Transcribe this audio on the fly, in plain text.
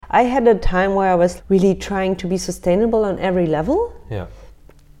I had a time where I was really trying to be sustainable on every level. Yeah.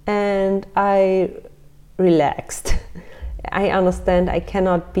 And I relaxed. I understand I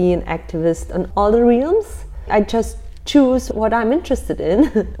cannot be an activist on all the realms. I just choose what I'm interested in,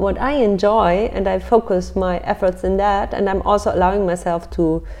 what I enjoy, and I focus my efforts in that. And I'm also allowing myself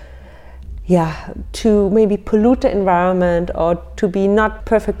to maybe pollute the environment, or to be not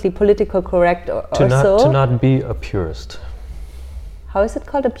perfectly political correct, to not be a purist. How is it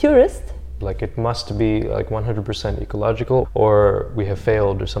called, a purist? Like it must be like 100% ecological, or we have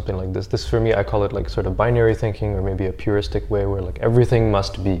failed, or something like this. This, for me, I call it like sort of binary thinking, or maybe a puristic way where like everything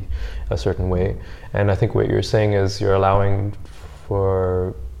must be a certain way. And I think what you're saying is you're allowing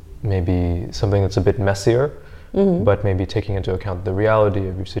for maybe something that's a bit messier, but maybe taking into account the reality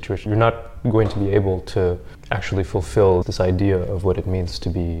of your situation. You're not going to be able to actually fulfill this idea of what it means to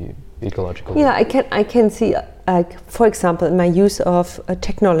be ecological. Yeah, I can see, like, for example, in my use of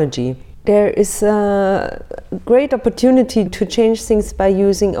technology. There is a great opportunity to change things by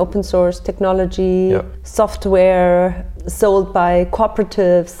using open source technology, software sold by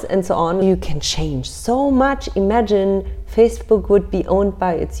cooperatives and so on. You can change so much. Imagine Facebook would be owned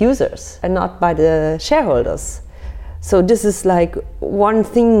by its users and not by the shareholders. So this is like one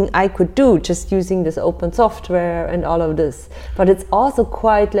thing I could do, just using this open software and all of this. But it's also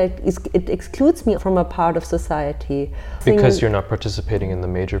quite like, it excludes me from a part of society. Because you're not participating in the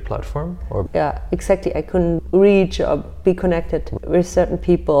major platform? Or yeah, exactly. I couldn't reach or be connected with certain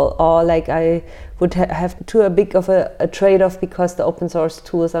people, or like I would have too big of a trade-off because the open source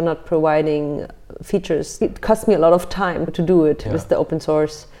tools are not providing features. It costs me a lot of time to do it with the open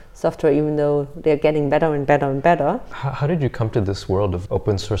source software, even though they're getting better and better and better. How did you come to this world of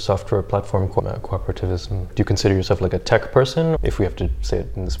open source software platform cooperativism? Do you consider yourself like a tech person, if we have to say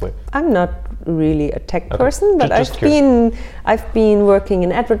it in this way? I'm not really a tech person, but I've been working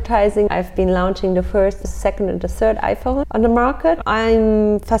in advertising. I've been launching the first, the second and the third iPhone on the market.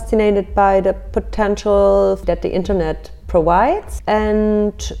 I'm fascinated by the potential that the internet provides,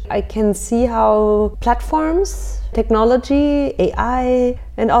 and I can see how platforms, technology, AI,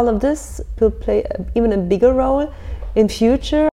 and all of this will play even a bigger role in future.